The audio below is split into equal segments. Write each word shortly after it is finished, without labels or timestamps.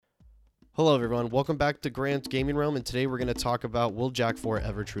Hello everyone, welcome back to Grant's Gaming Realm, and today we're going to talk about will Jak 4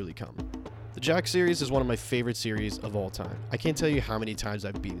 ever truly come? The Jak series is one of my favorite series of all time. I can't tell you how many times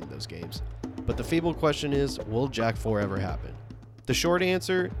I've beaten those games. But the fabled question is, will Jak 4 ever happen? The short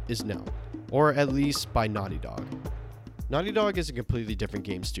answer is no, or at least by Naughty Dog. Naughty Dog is a completely different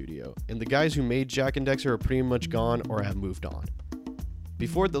game studio, and the guys who made Jak and Daxter are pretty much gone or have moved on.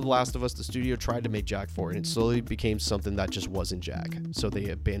 Before The Last of Us, the studio tried to make Jak 4 and it slowly became something that just wasn't Jak, so they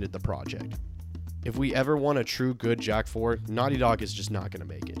abandoned the project. If we ever want a true good Jak 4, Naughty Dog is just not going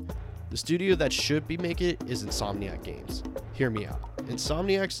to make it. The studio that should be making it is Insomniac Games. Hear me out.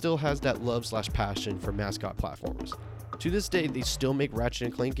 Insomniac still has that love/passion for mascot platformers. To this day, they still make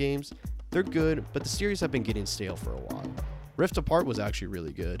Ratchet & Clank games. They're good, but the series have been getting stale for a while. Rift Apart was actually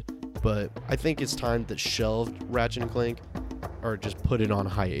really good, but I think it's time that shelved Ratchet & Clank or just put it on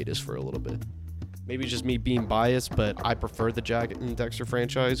hiatus for a little bit. Maybe just me being biased, but I prefer the Jak and Daxter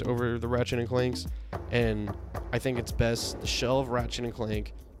franchise over the Ratchet and Clanks, and I think it's best to shelve Ratchet and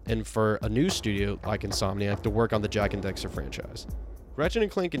Clank and for a new studio like Insomniac to work on the Jak and Daxter franchise. Ratchet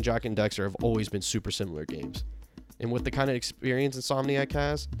and Clank and Jak and Daxter have always been super similar games, and with the kind of experience Insomniac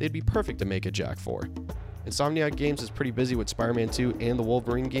has, they'd be perfect to make a Jak 4. Insomniac Games is pretty busy with Spider-Man 2 and the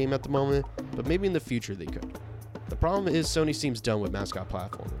Wolverine game at the moment, but maybe in the future they could. The problem is Sony seems done with mascot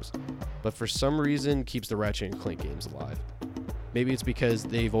platformers, but for some reason keeps the Ratchet & Clank games alive. Maybe it's because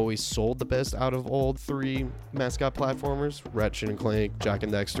they've always sold the best out of all three mascot platformers, Ratchet & Clank, Jak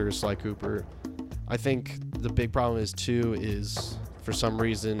and Daxter, Sly Cooper. I think the big problem is too is for some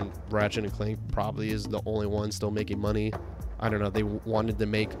reason Ratchet & Clank probably is the only one still making money. I don't know, they wanted to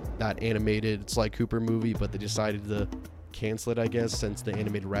make that animated Sly Cooper movie, but they decided to cancel it, I guess, since the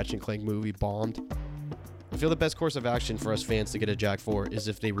animated Ratchet & Clank movie bombed. I feel the best course of action for us fans to get a Jak 4 is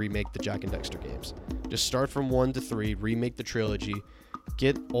if they remake the Jak and Daxter games. Just start from 1 to 3, remake the trilogy,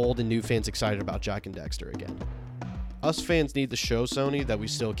 get old and new fans excited about Jak and Daxter again. Us fans need to show Sony that we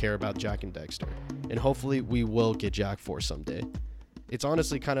still care about Jak and Daxter, and hopefully we will get Jak 4 someday. It's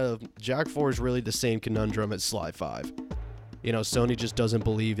honestly Jak 4 is really the same conundrum as Sly 5. You know, Sony just doesn't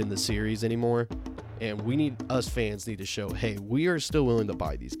believe in the series anymore, and us fans need to show, hey, we are still willing to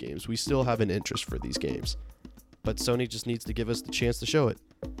buy these games. We still have an interest for these games. But Sony just needs to give us the chance to show it.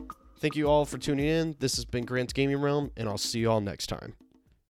 Thank you all for tuning in. This has been Grant's Gaming Realm, and I'll see you all next time.